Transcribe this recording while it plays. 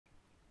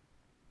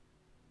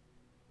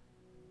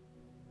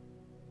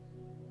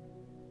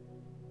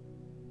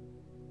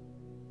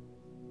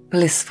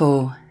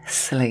Blissful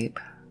sleep.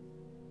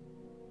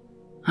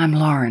 I'm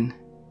Lauren.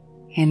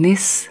 In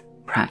this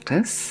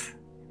practice,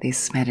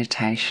 this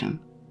meditation,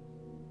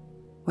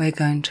 we're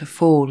going to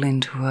fall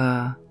into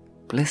a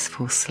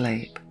blissful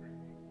sleep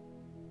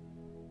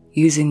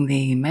using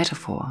the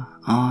metaphor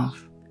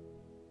of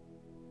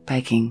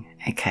baking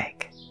a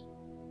cake.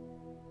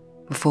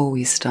 Before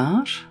we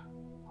start,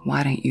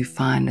 why don't you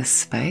find a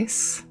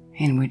space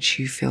in which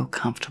you feel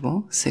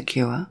comfortable,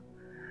 secure.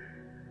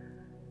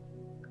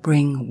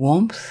 Bring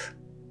warmth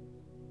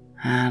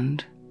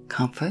and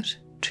comfort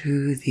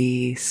to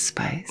the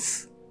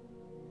space.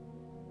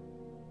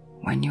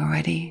 When you're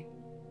ready,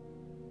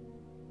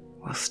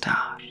 we'll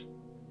start.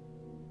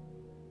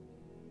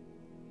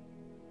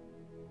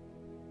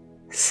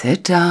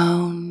 Sit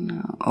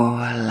down or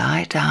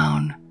lie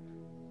down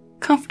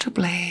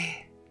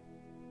comfortably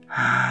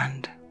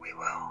and we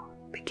will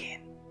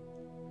begin.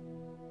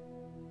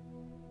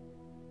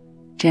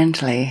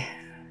 Gently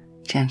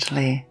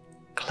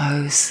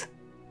close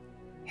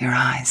your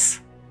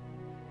eyes.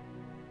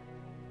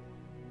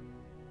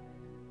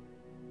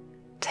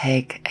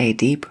 Take a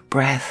deep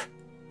breath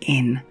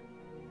in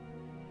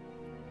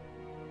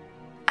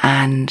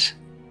and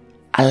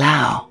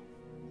allow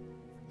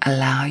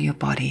your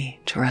body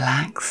to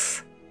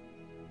relax,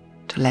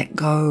 to let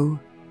go,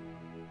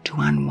 to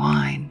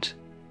unwind.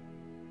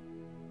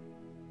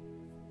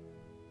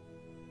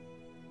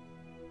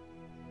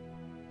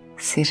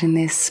 Sit in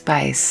this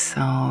space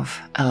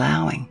of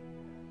allowing.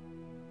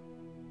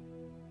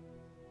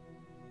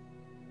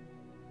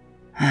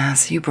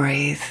 As you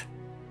breathe,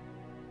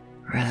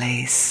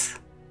 release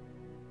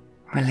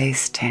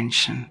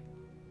tension.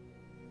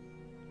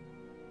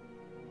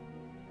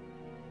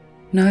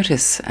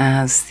 Notice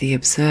as the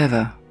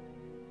observer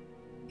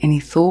any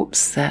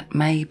thoughts that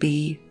may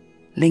be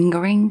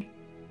lingering,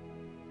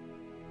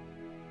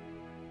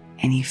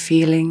 any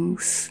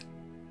feelings,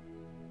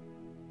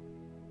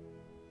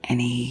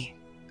 any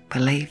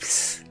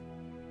beliefs.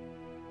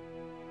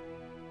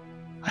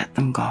 Let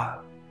them go.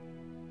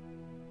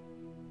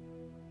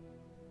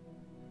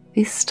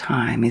 This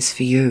time is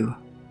for you.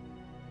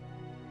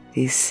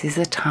 This is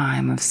a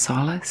time of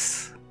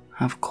solace,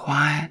 of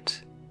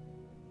quiet,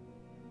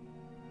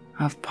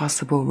 of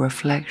possible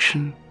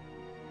reflection.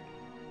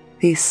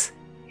 This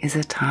is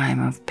a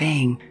time of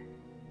being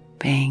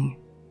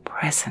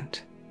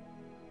present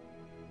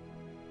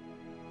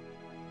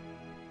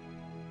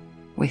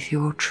with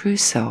your true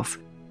self,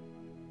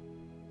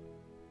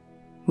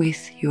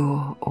 with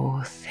your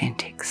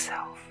authentic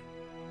self.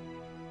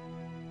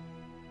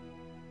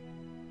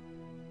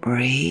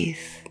 Breathe,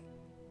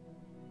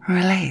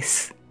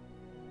 release.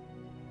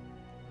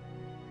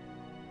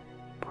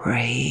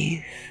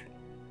 Breathe,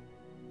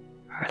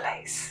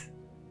 release.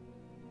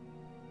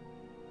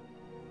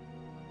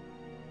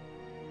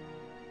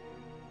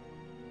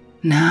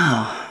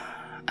 Now,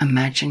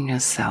 imagine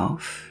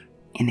yourself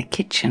in a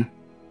kitchen.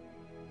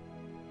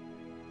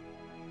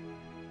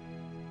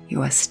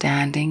 You are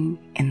standing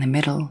in the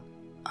middle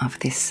of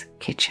this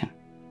kitchen.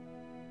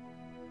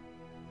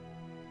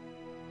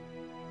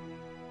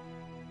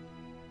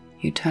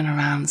 You turn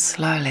around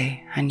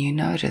slowly and you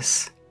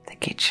notice the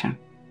kitchen.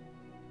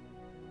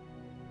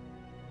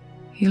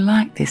 You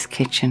like this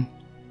kitchen,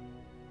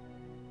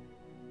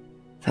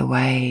 the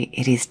way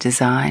it is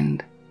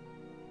designed,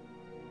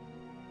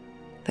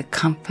 the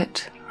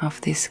comfort of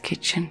this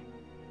kitchen,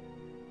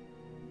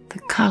 the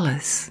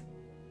colors.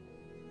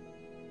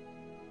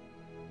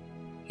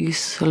 You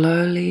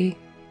slowly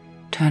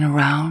turn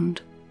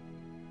around,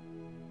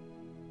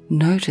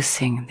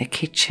 noticing the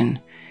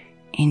kitchen,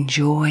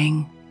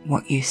 enjoying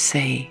what you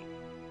see,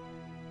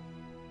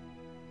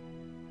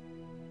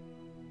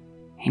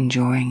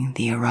 enjoying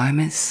the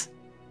aromas,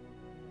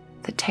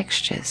 the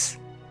textures.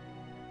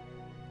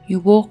 You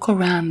walk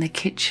around the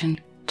kitchen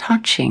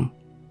touching.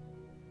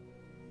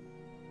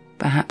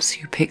 Perhaps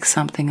you pick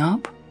something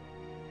up,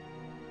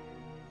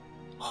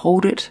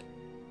 hold it,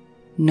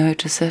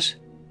 notice it,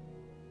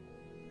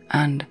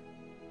 and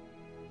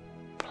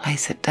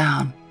place it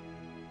down.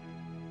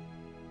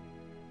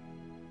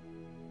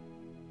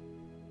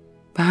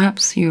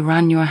 Perhaps you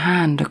run your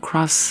hand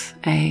across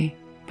a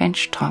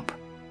bench top,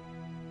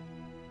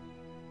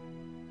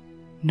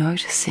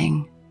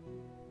 noticing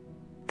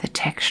the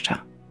texture.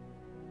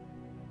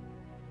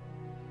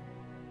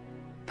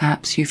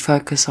 Perhaps you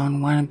focus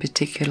on one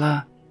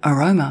particular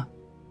aroma,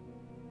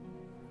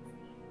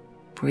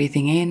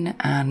 breathing in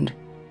and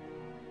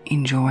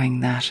enjoying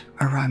that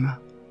aroma.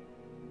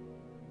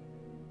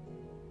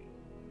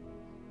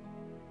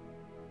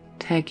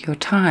 Take your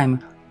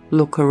time,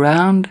 look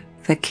around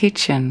the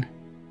kitchen.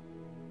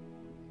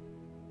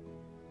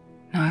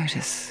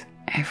 Notice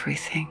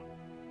everything.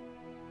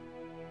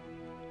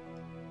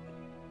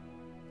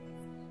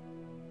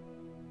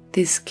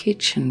 This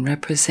kitchen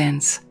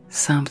represents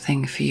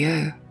something for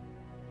you.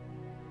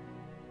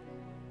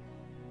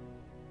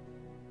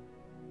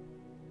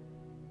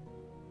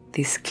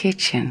 This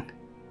kitchen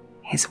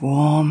is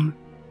warm,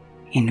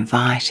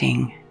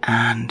 inviting,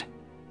 and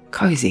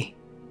cozy.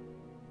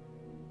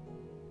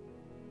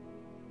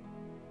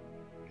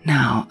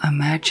 Now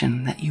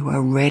imagine that you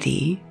are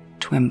ready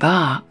to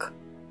embark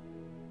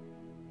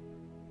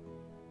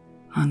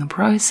on the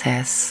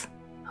process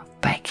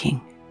of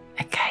baking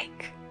a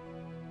cake.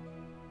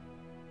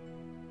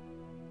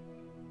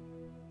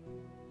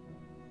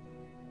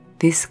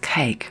 This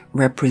cake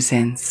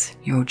represents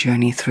your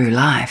journey through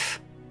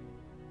life.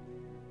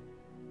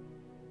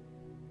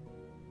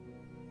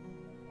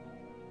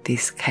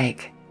 This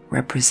cake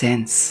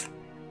represents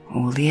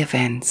all the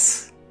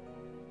events,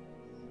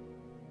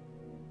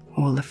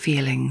 all the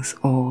feelings,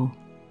 all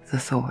the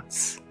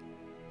thoughts,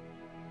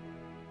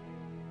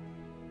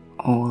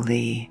 all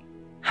the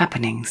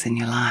happenings in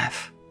your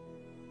life.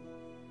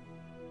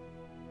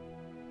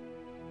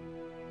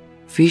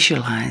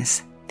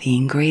 Visualize the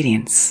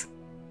ingredients.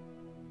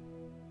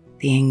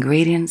 The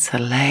ingredients are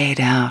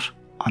laid out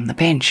on the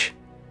bench.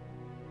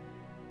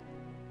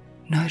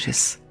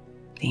 Notice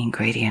the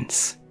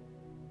ingredients.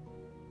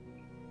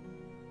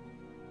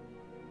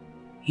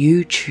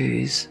 You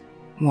choose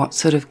what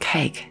sort of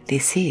cake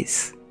this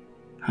is.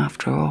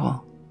 After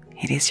all,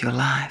 it is your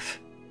life.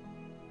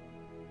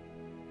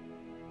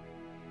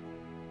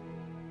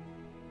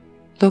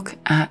 Look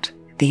at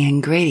the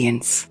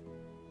ingredients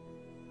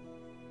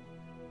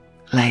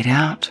laid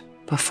out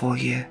before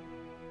you.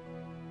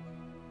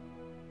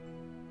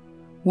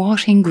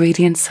 What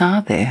ingredients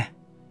are there?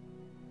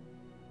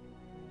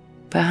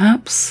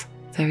 Perhaps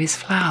there is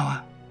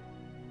flour.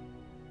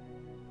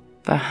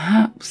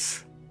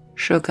 Perhaps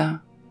sugar.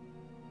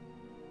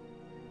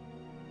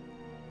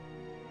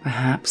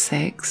 Perhaps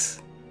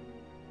eggs.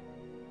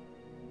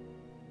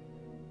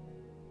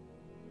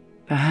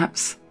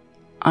 Perhaps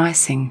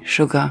icing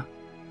sugar.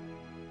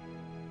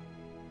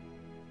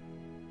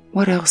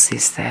 What else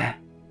is there?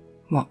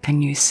 What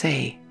can you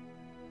see?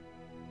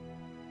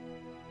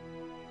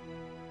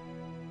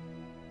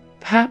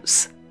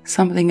 Perhaps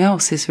something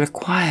else is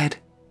required,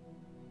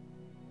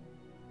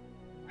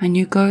 and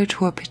you go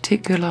to a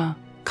particular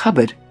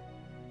cupboard.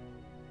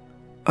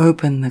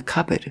 Open the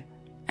cupboard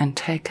and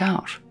take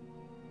out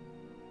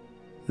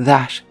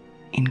that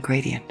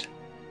ingredient.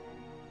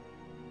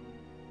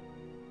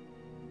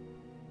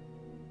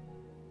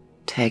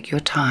 Take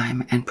your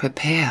time and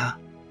prepare.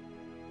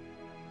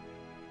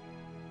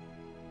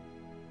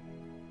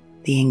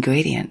 The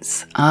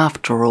ingredients,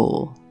 after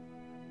all,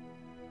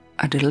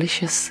 a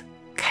delicious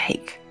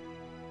cake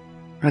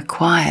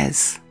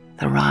requires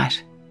the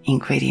right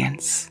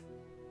ingredients.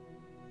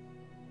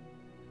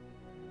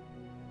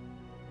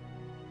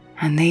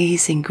 And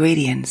these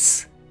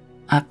ingredients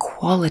are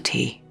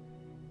quality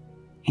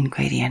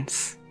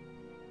ingredients,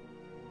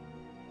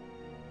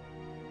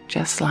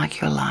 just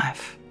like your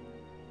life.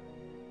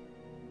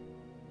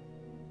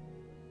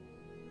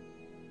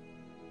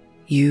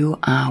 You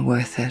are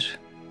worth it,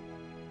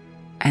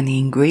 and the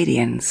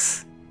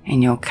ingredients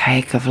in your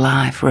cake of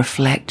life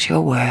reflect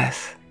your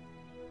worth.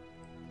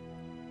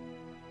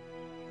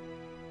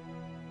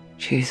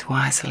 Choose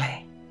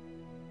wisely.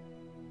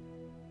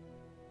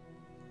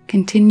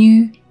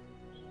 Continue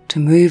to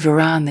move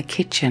around the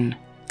kitchen,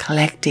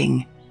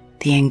 collecting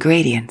the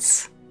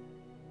ingredients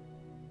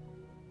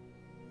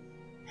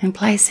and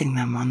placing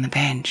them on the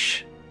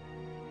bench.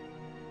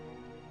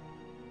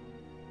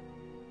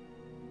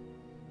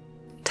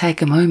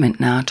 Take a moment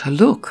now to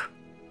look,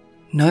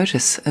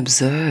 notice,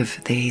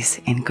 observe these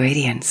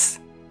ingredients.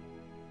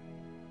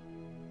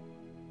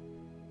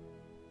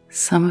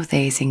 Some of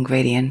these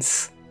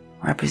ingredients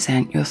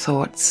represent your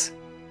thoughts.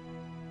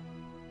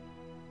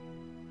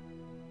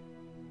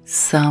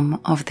 Some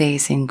of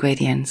these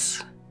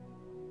ingredients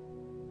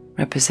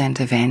represent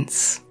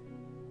events,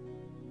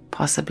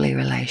 possibly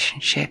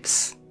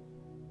relationships,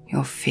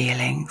 your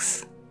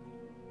feelings.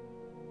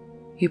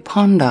 You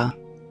ponder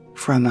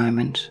for a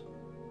moment.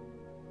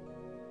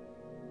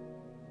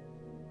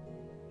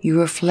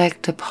 You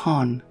reflect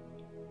upon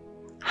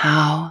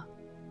how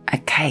a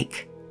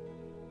cake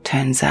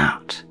turns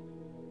out.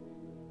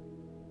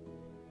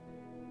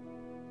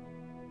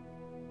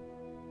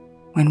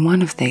 When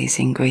one of these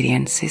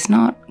ingredients is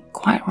not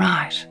quite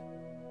right,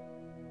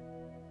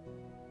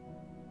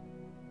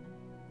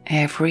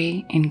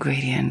 every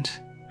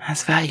ingredient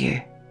has value,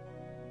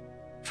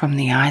 from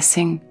the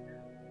icing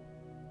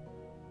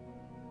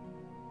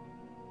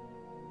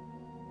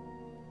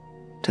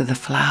to the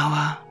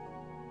flour.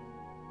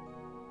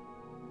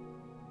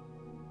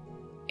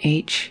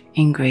 Each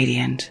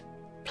ingredient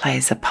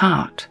plays a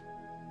part,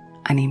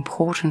 an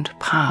important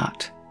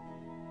part,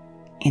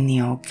 in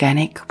the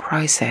organic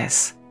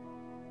process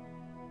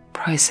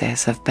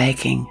of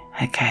baking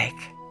a cake.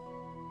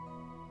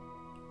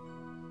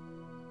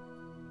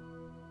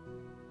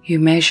 You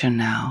measure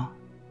now.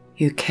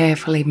 You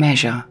carefully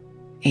measure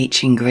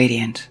each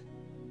ingredient.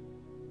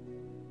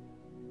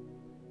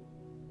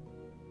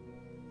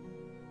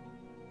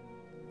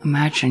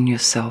 Imagine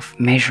yourself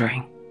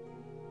measuring,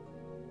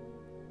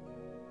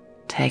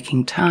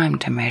 taking time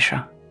to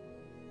measure.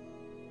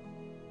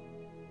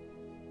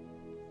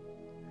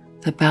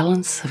 The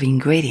balance of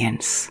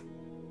ingredients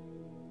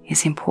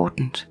is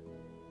important.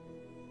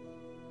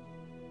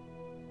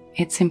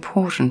 It's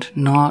important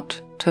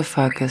not to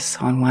focus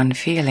on one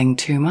feeling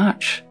too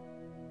much.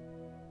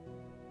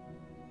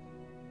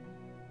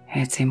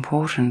 It's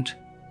important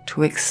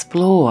to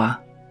explore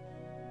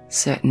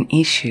certain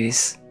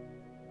issues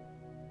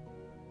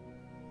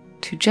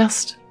to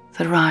just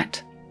the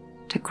right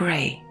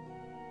degree.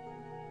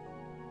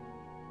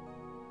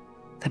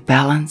 The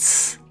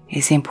balance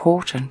is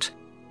important.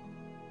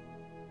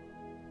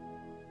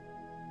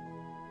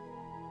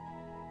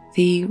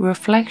 The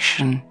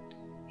reflection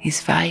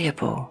is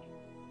valuable.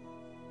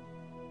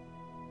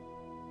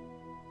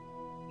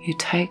 You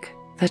take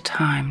the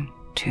time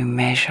to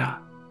measure,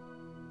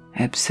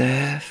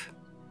 observe,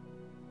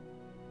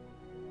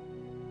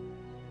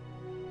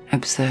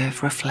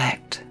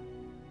 reflect.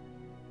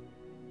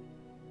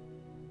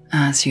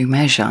 As you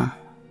measure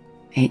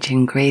each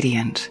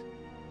ingredient,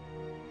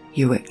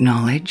 you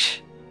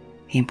acknowledge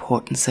the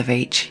importance of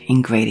each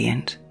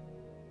ingredient.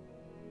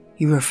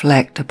 You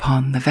reflect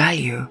upon the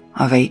value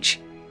of each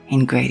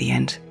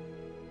ingredient.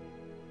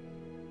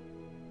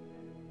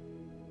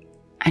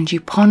 And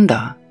you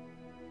ponder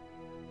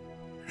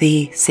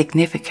the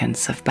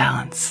significance of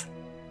balance.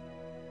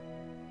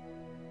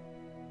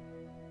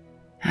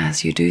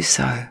 As you do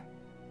so,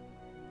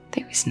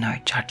 there is no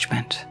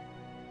judgment.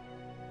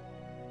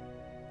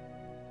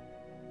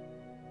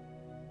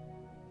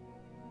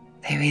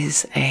 There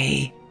is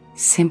a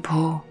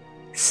simple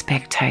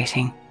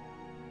spectating,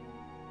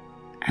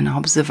 an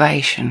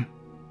observation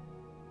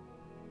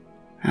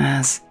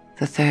as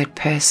the third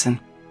person,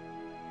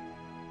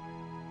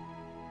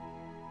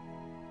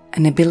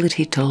 an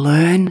ability to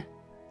learn,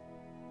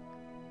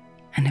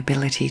 an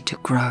ability to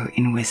grow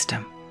in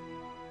wisdom.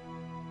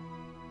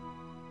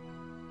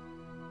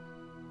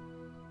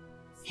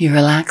 You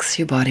relax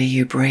your body,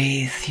 you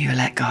breathe, you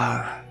let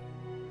go.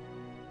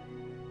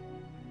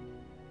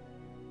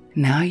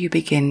 Now you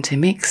begin to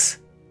mix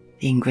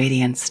the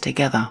ingredients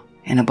together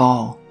in a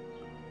bowl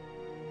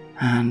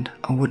and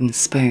a wooden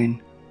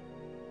spoon.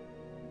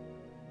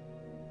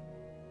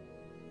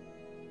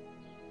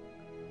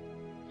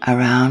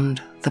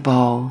 Around the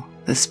bowl,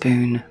 the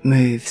spoon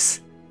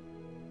moves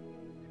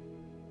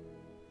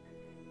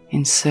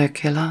in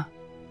circular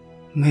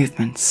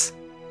movements,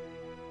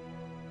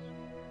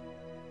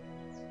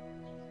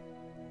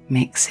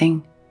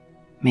 mixing,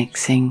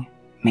 mixing,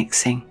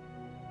 mixing.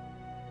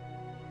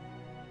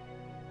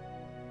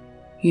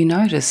 You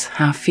notice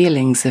how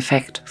feelings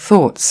affect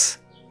thoughts,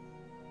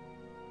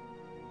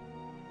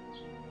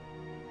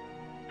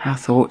 how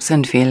thoughts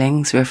and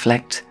feelings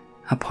reflect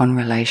upon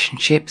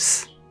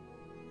relationships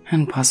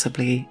and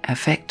possibly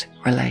affect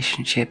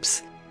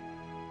relationships.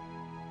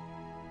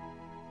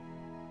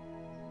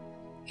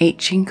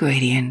 Each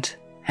ingredient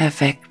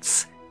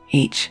affects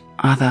each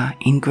other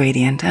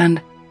ingredient,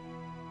 and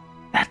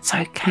that's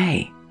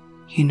okay.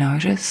 You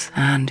notice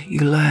and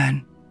you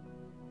learn.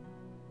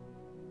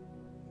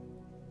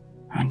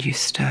 And you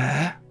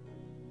stir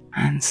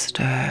and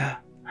stir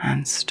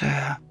and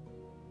stir.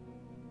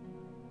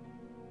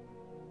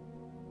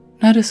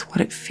 Notice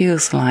what it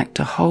feels like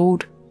to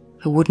hold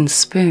the wooden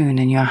spoon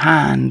in your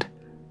hand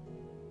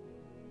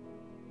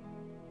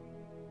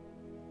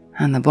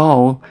and the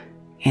bowl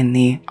in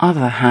the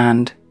other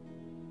hand.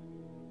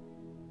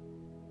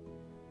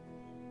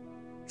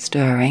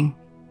 Stirring,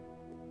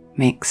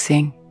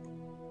 mixing,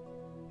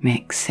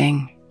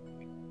 mixing,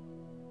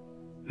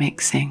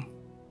 mixing.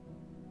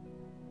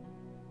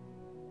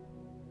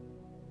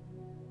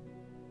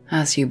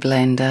 As you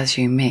blend, as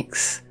you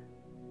mix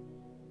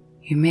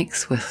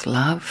with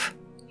love,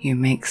 you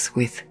mix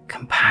with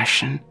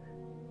compassion,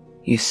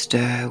 you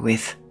stir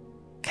with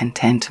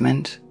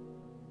contentment,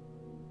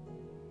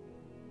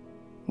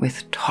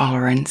 with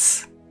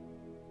tolerance,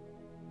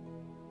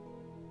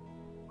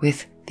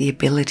 with the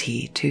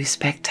ability to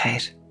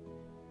spectate.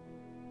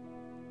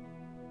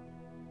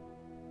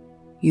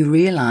 You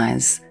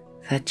realize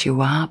that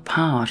you are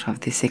part of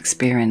this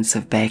experience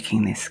of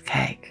baking this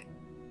cake.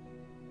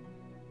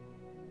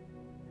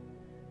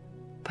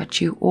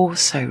 But you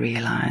also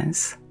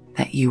realize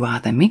that you are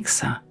the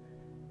mixer.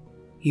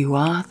 You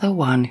are the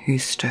one who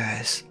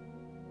stirs.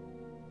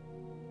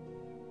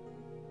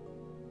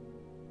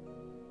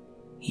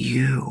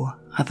 You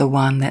are the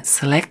one that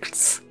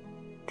selects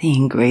the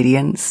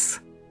ingredients,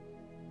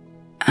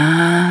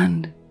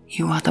 and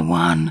you are the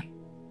one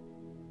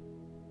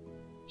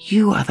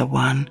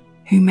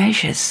who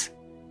measures.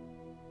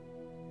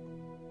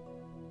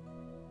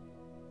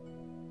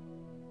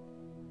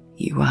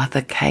 You are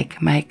the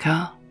cake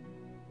maker.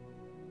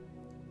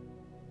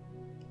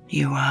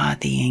 You are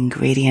the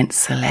ingredient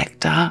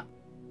selector.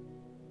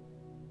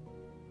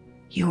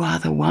 You are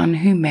the one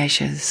who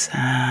measures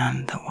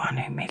and the one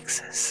who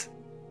mixes.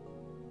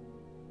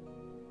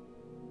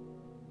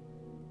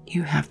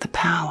 You have the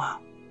power.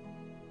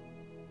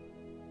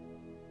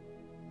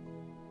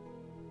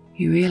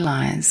 You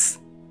realize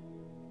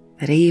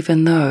that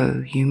even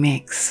though you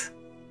mix,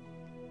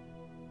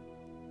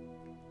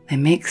 the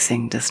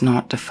mixing does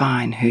not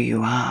define who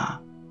you are.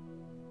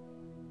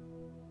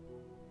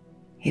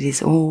 It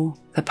is all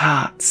the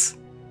parts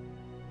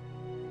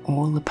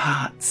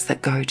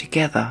that go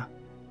together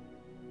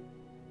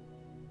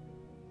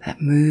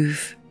that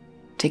move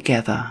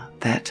together,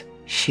 that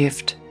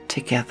shift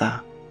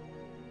together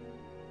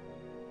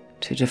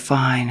to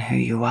define who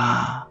you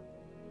are,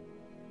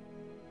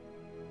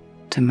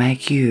 to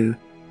make you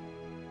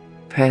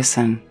the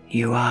person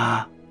you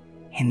are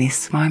in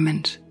this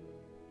moment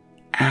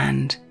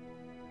and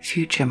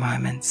future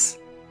moments.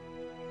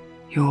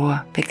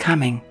 You're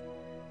becoming.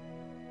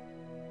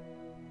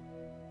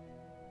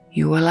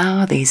 You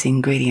allow these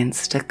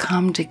ingredients to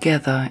come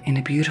together in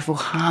a beautiful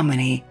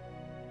harmony,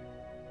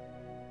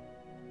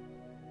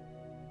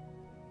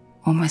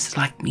 almost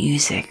like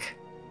music.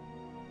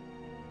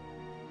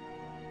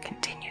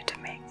 Continue to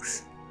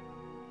mix.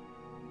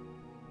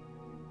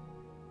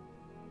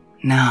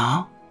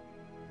 Now,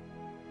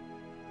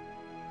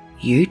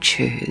 you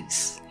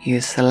choose,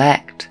 you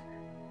select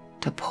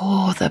to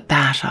pour the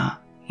batter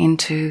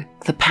into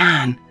the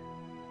pan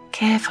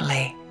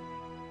carefully.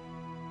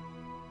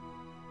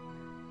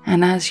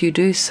 And as you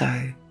do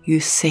so, you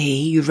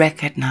see, you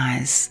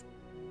recognize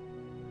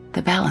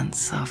the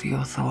balance of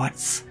your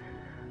thoughts,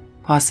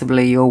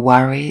 possibly your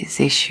worries,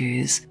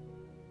 issues,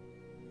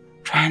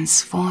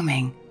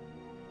 transforming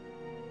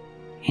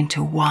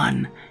into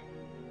one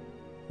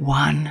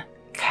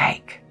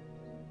cake.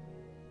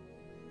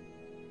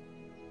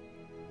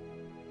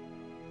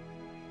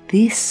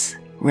 This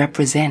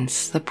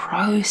represents the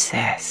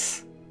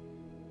process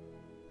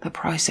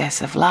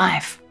of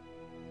life,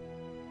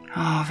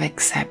 of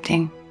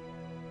accepting,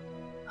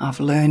 of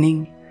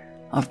learning,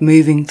 of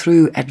moving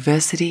through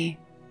adversity,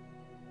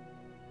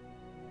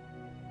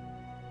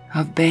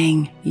 of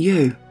being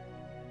you.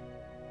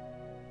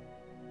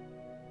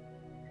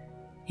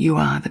 You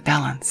are the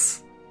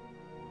balance.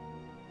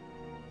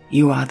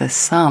 You are the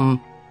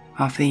sum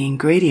of the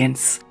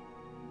ingredients.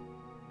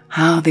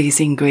 How these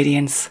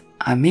ingredients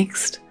are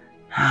mixed,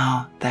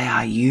 how they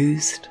are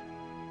used,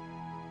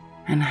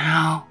 and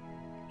how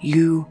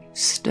you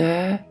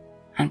stir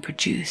and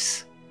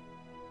produce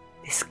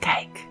this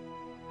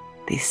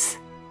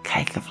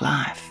cake of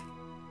life.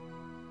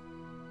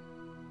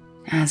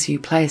 As you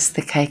place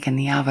the cake in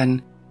the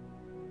oven,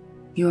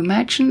 you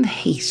imagine the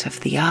heat of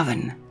the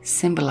oven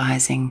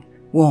symbolizing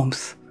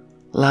warmth,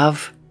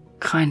 love,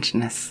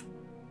 kindness.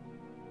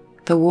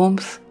 The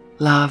warmth,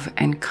 love,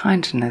 and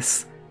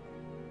kindness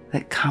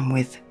that come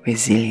with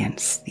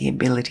resilience, the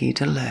ability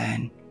to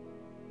learn,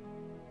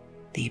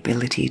 the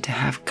ability to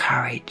have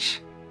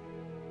courage,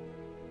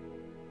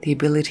 the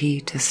ability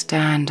to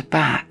stand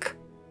back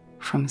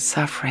from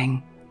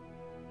suffering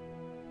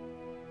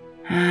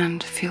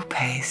and feel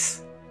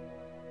peace,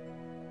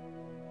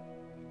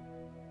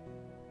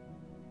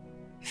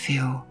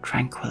 feel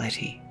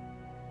tranquility.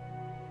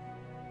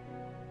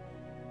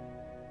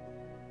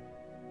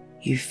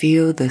 You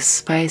feel the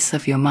space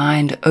of your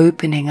mind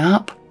opening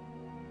up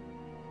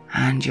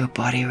and your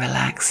body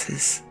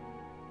relaxes.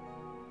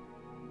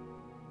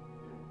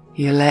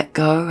 You let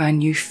go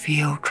and you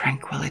feel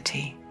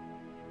tranquility.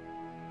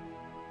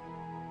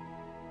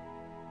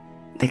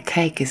 The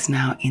cake is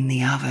now in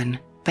the oven,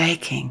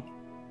 baking.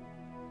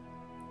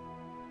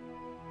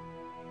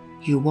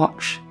 You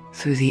watch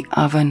through the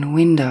oven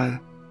window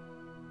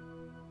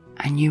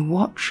and you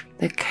watch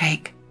the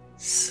cake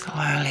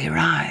slowly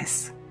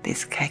rise,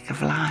 this cake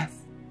of life.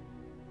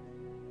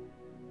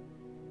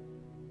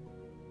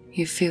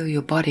 You feel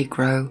your body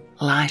grow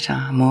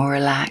lighter, more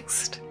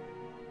relaxed.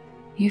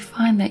 You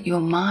find that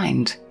your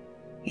mind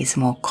is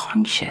more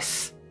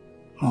conscious,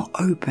 more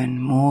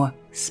open, more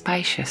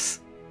spacious.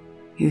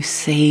 You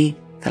see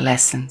the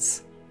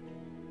lessons.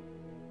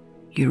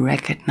 You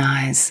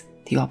recognize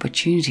the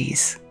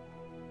opportunities.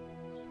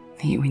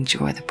 You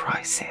enjoy the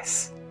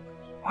process.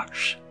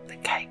 Watch the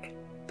cake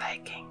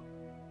baking.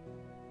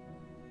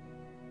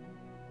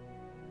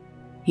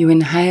 You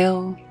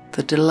inhale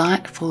the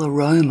delightful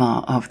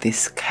aroma of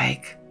this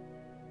cake.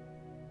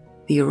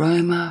 The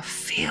aroma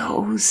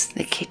fills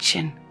the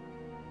kitchen.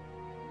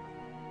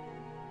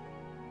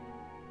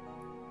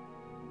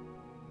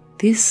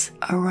 This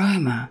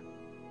aroma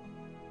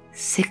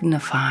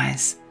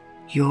signifies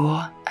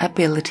your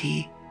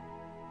ability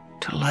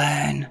to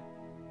learn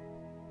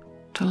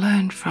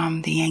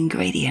from the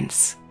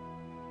ingredients.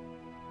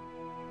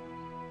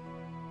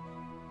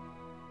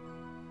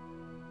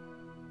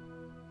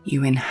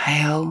 You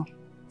inhale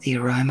the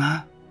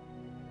aroma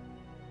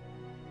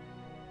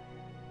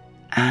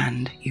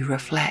and you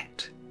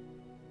reflect.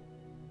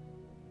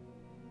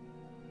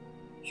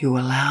 You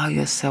allow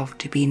yourself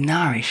to be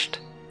nourished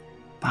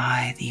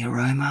by the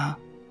aroma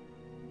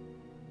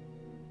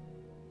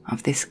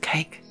of this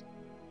cake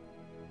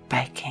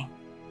baking.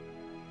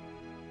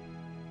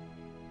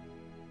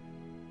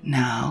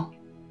 Now,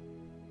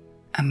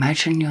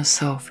 imagine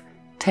yourself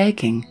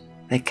taking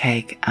the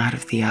cake out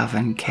of the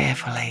oven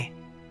carefully.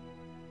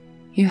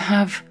 You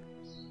have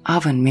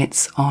oven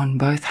mitts on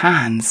both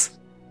hands.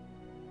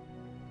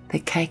 The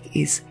cake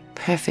is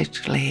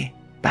perfectly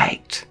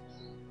baked.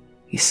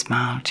 You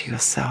smile to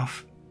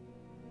yourself.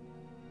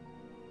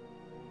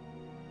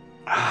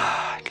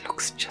 It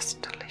looks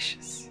just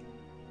delicious.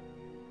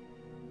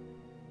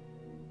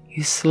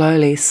 You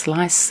slowly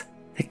slice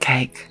the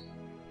cake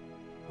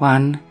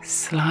one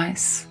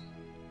slice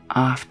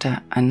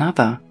after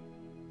another.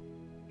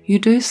 You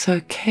do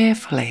so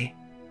carefully,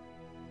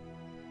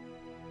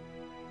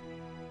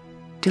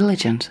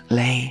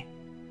 diligently.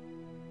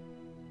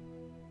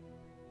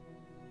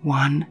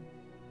 One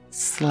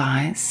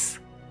slice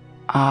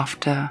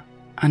after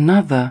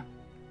another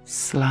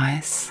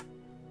slice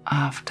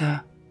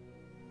after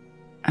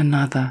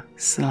another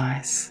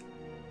slice.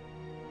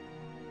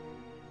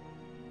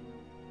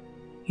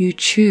 You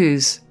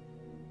choose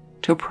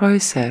to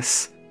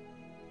process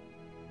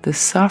the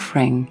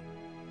suffering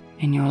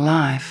in your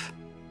life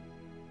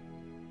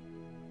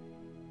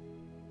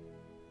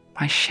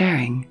by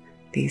sharing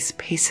these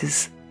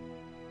pieces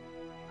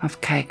of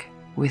cake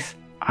with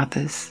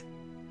others.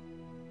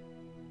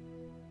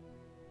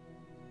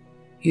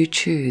 You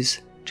choose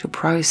to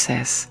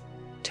process,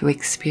 to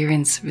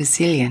experience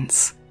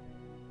resilience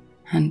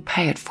and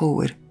pay it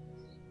forward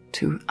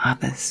to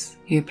others.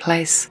 You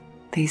place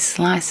these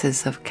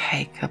slices of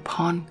cake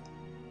upon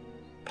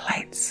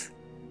plates,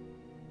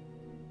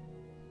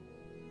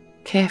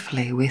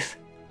 carefully with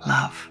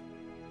love.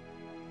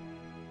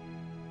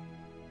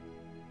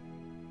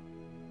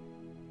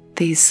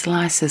 These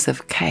slices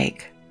of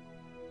cake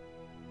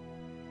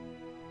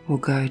will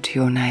go to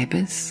your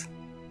neighbours,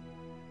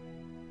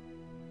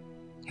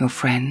 your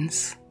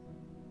friends,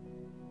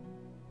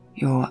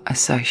 your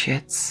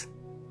associates,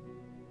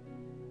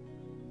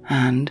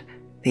 and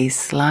these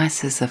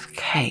slices of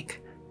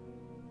cake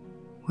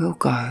will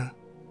go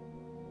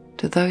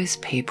to those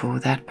people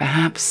that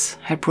perhaps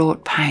had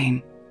brought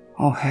pain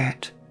or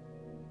hurt,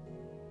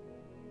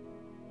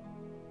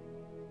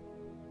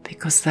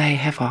 because they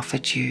have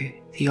offered you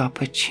the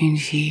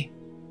opportunity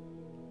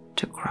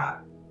to grow.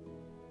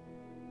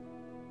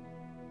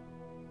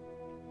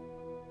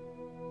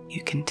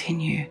 You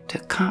continue to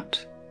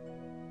cut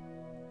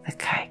the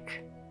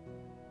cake.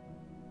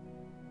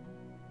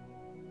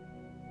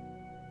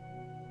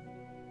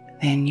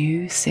 Then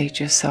you seat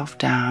yourself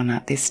down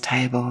at this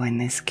table in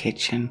this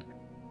kitchen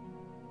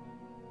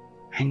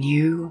and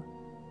you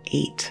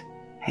eat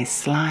a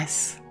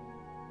slice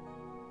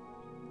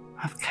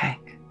of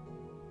cake.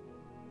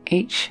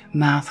 Each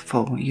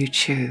mouthful you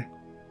chew.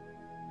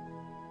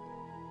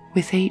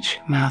 With each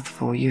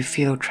mouthful you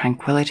feel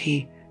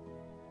tranquility,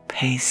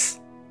 peace,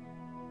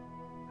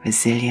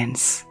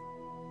 resilience,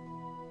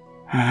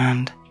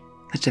 and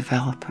the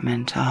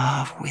development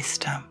of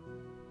wisdom.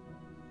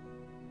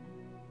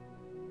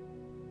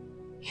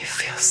 You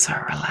feel so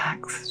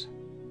relaxed,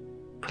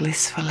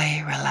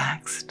 blissfully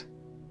relaxed.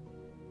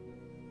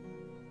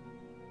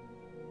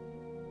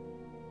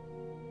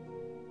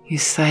 You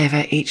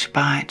savor each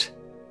bite,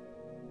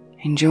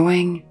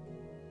 enjoying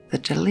the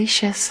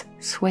delicious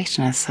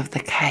sweetness of the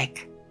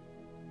cake.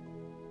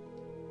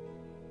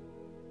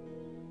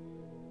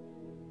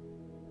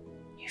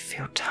 You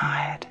feel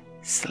tired,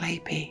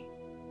 sleepy.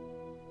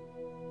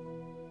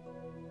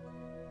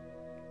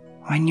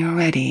 When you're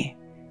ready,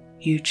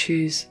 you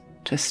choose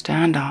to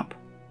stand up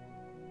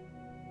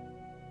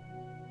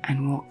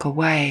and walk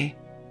away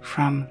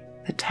from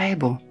the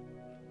table.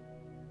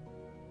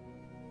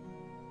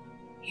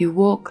 You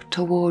walk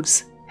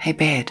towards a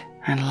bed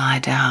and lie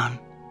down.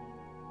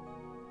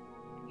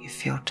 You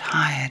feel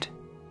tired.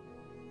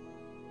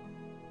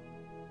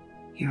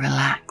 You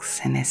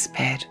relax in this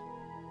bed.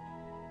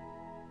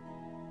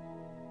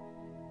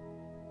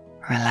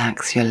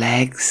 Relax your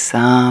legs,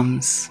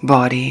 arms,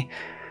 body,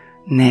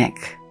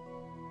 neck,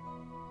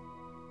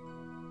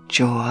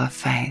 jaw,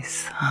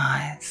 face,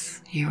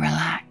 eyes. You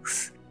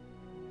relax.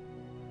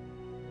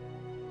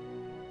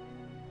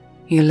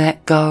 You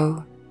let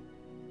go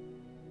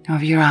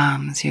of your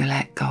arms, you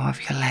let go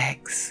of your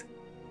legs.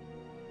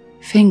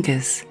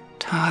 Fingers,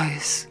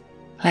 toes,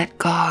 let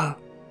go.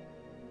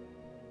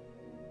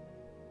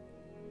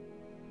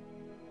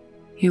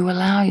 You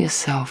allow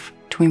yourself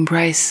to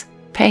embrace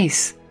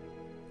peace.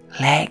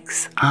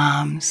 Legs,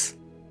 arms,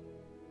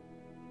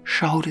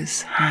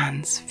 shoulders,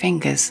 hands,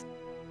 fingers.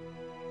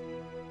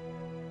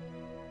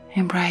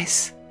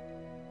 Embrace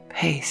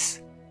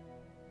peace.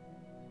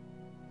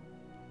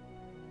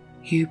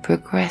 You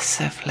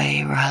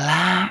progressively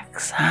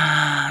relax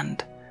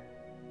and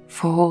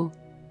fall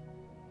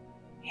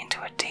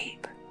into a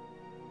deep,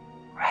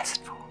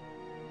 restful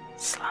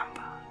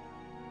slumber.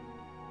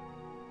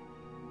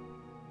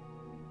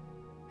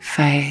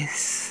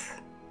 Face,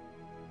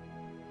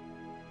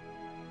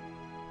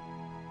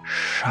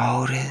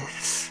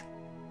 shoulders,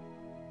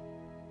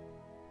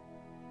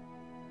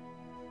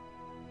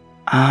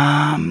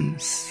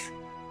 arms,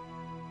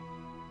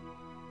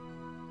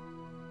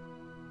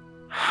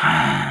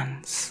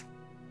 hands,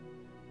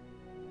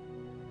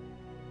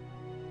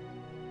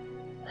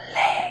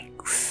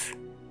 legs,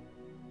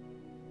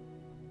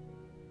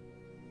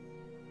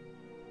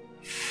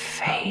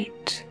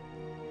 feet,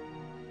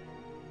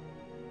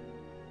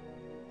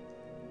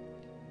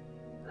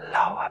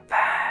 lower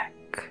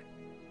back,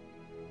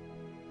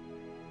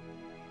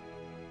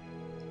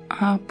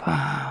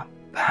 upper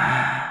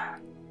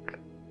back,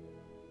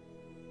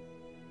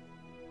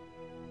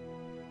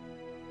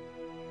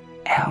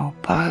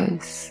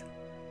 elbows,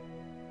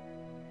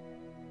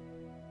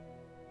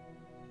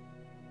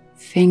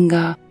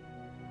 finger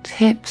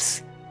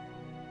tips,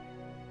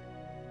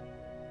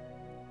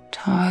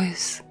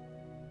 toes,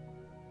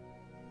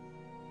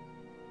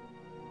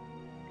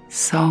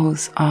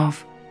 soles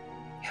of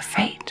your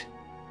feet,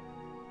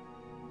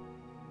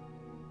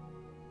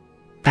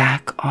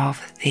 back of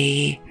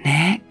the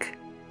neck,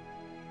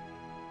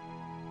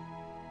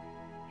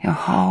 your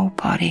whole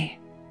body,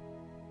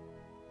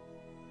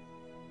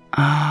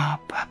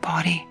 upper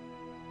body,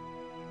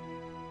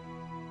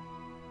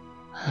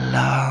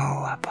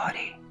 lower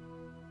body.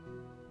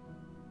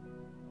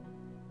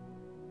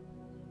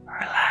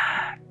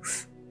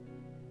 Relax.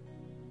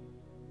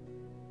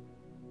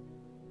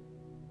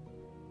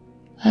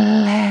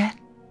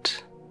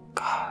 Let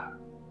go.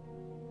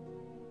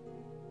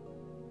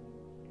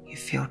 You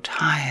feel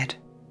tired.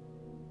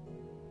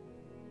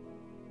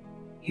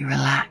 You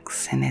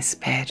relax in this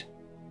bed.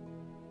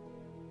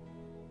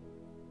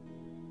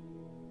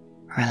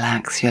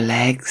 Relax your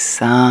legs,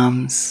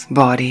 arms,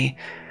 body,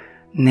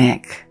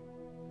 neck,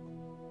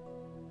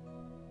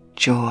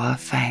 jaw,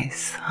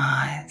 face,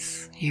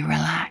 eyes. You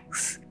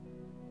relax.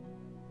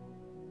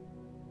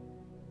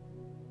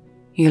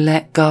 You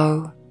let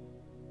go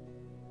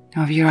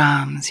of your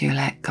arms, you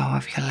let go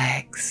of your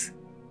legs.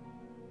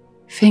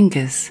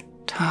 Fingers,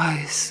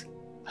 toes,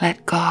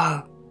 let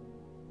go.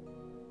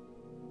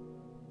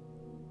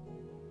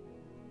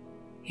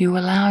 You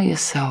allow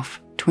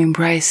yourself to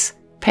embrace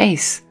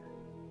peace.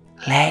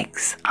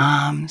 Legs,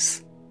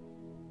 arms,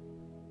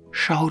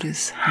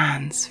 shoulders,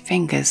 hands,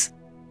 fingers.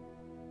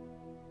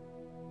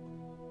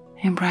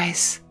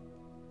 Embrace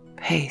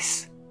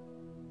peace.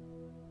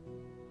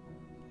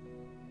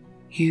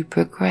 You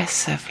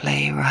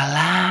progressively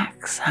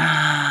relax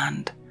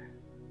and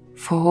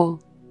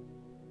fall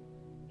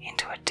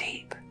into a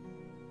deep,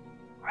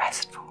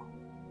 restful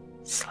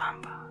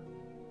slumber.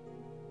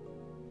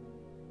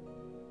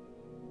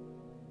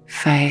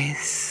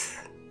 Face,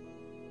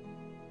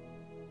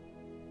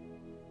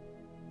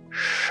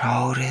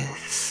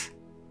 shoulders,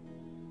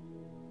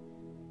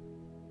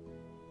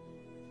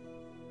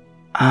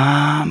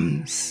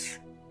 arms,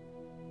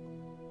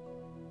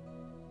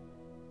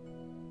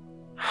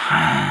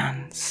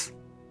 hands,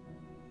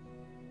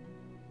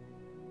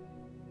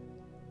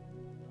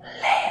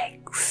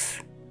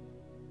 legs,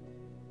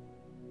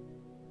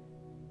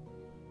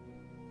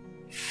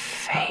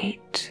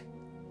 feet,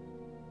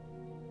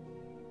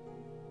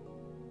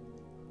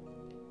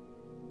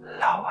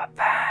 lower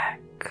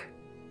back,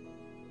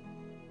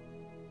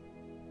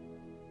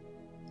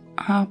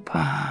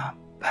 upper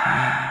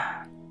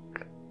back,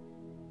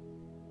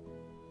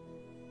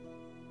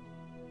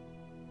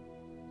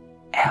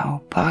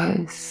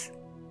 elbows,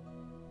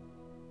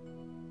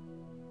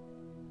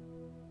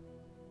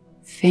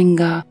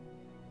 finger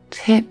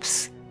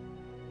tips,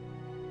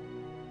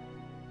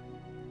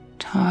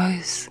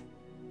 toes,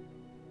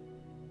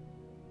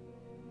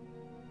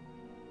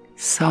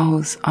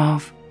 soles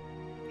of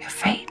your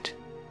feet,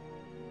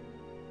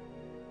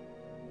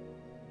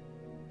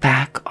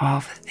 back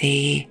of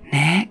the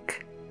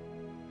neck,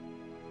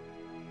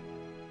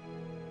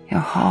 your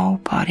whole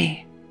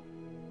body,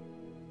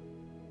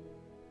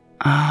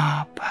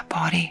 upper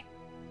body,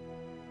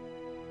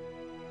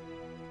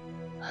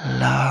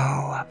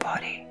 lower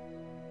body.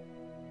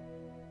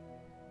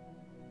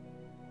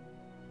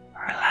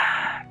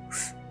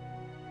 Relax.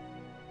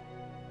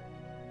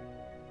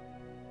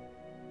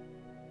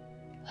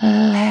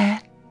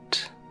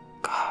 Let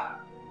go.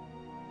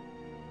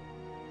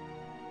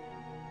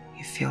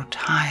 You feel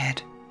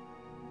tired.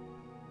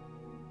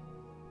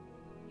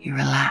 You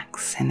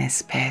relax in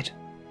this bed.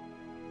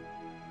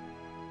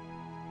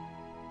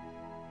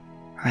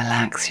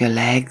 Relax your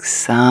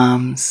legs,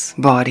 arms,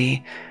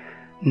 body,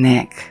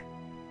 neck,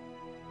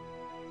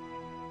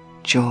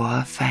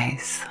 jaw,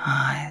 face,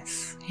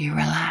 eyes. You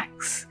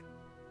relax.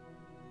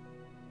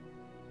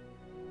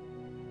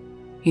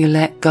 You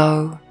let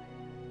go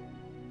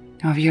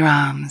of your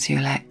arms, you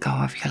let go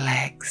of your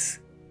legs.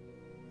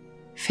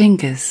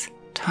 Fingers,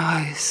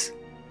 toes,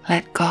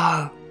 let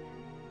go.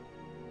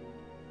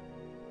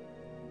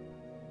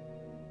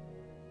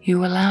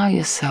 You allow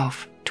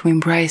yourself to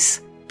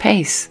embrace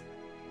peace.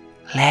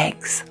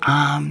 Legs,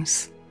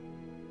 arms,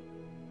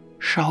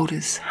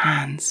 shoulders,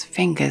 hands,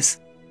 fingers.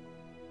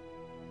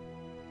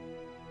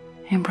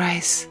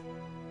 Embrace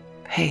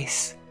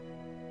peace.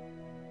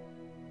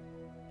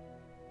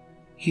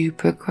 You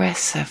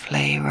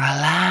progressively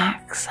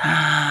relax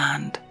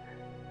and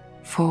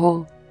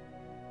fall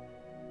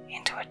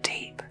into a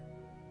deep,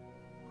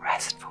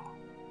 restful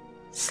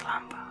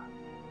slumber.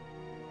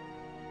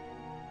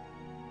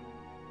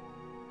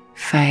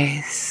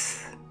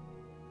 Face,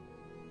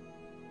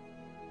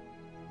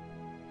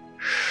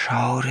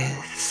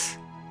 shoulders,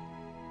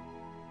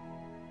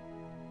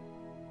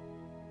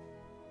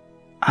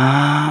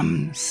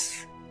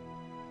 arms,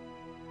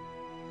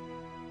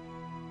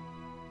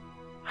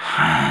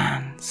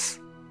 hands,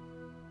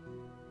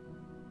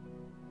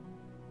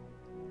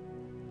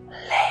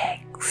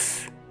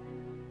 legs,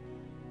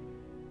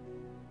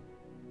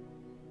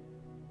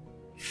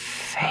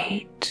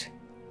 feet,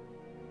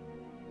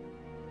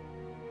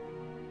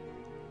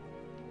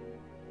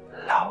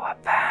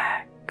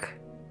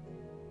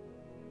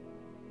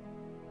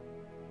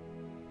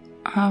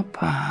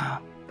 upper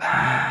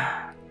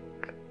back,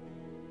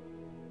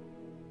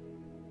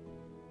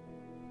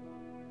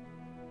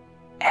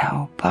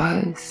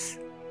 elbows,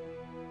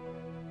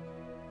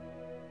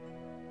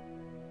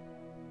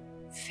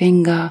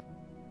 finger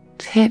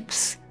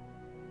tips,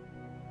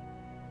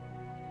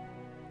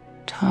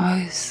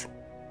 toes,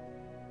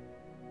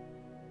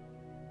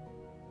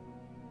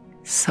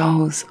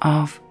 soles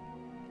of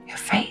your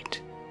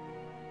feet,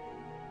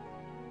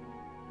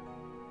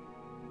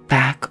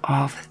 back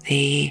of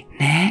the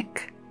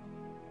neck,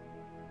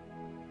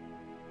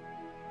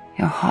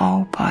 your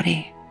whole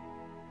body,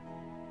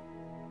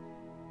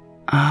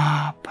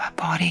 upper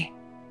body,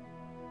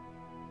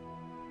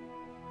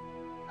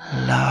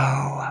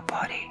 lower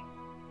body.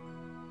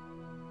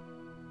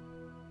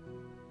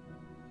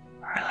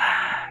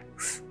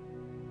 Relax.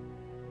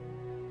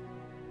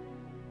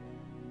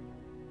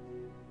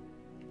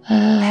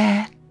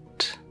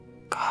 Let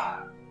go.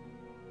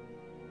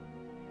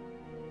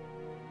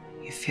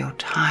 You feel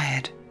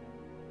tired.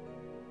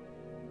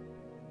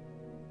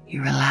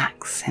 You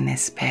relax in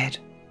this bed.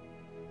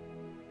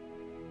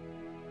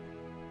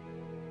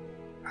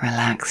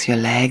 Relax your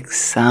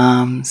legs,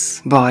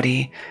 arms,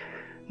 body,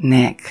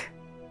 neck,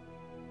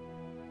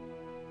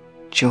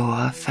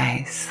 jaw,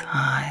 face,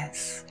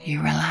 eyes. You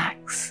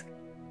relax.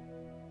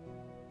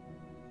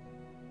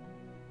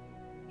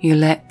 You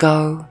let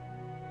go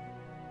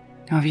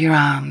of your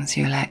arms,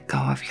 you let go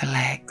of your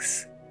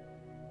legs,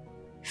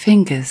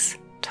 fingers,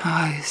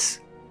 toes,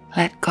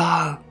 let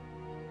go.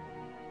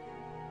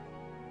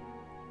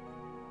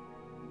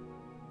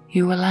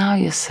 You allow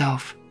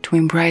yourself to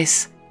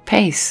embrace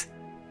peace,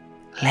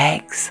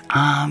 legs,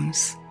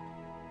 arms,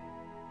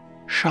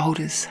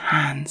 shoulders,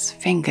 hands,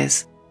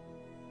 fingers.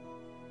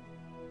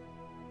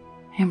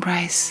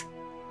 Embrace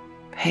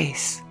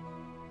peace.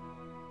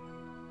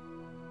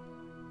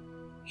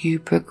 You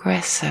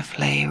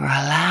progressively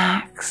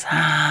relax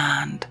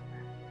and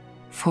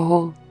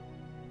fall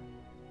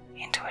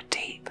into a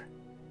deep,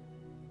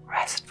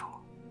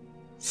 restful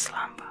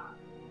slumber.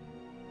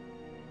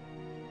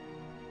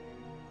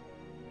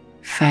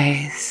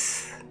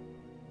 Face,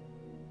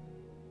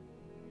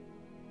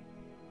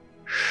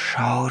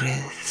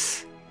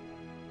 shoulders,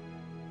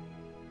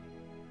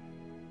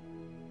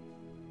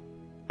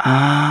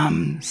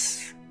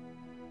 arms,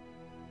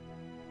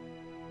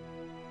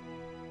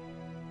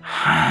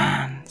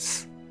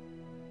 hands,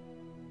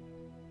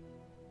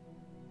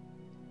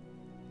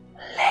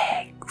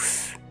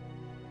 legs,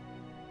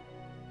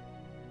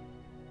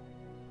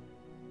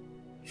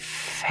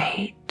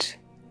 feet,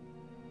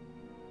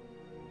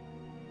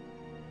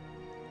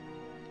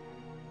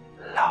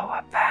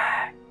 lower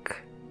back,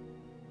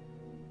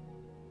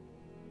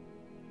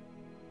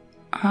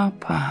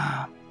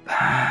 upper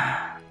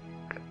back,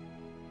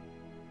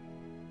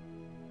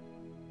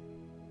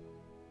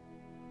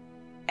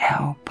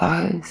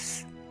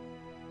 elbows,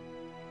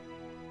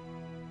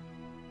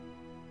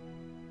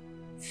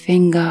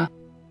 finger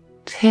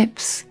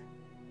tips,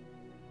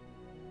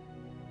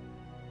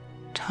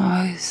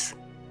 toes,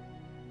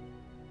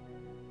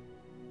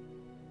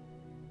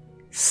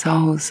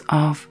 soles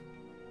of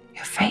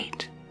your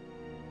feet,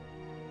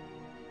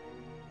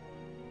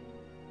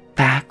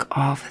 back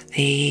of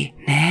the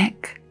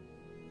neck,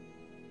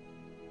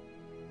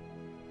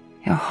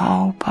 your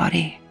whole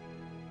body,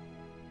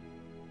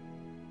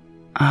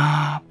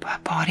 upper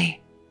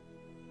body,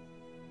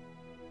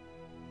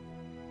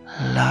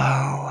 lower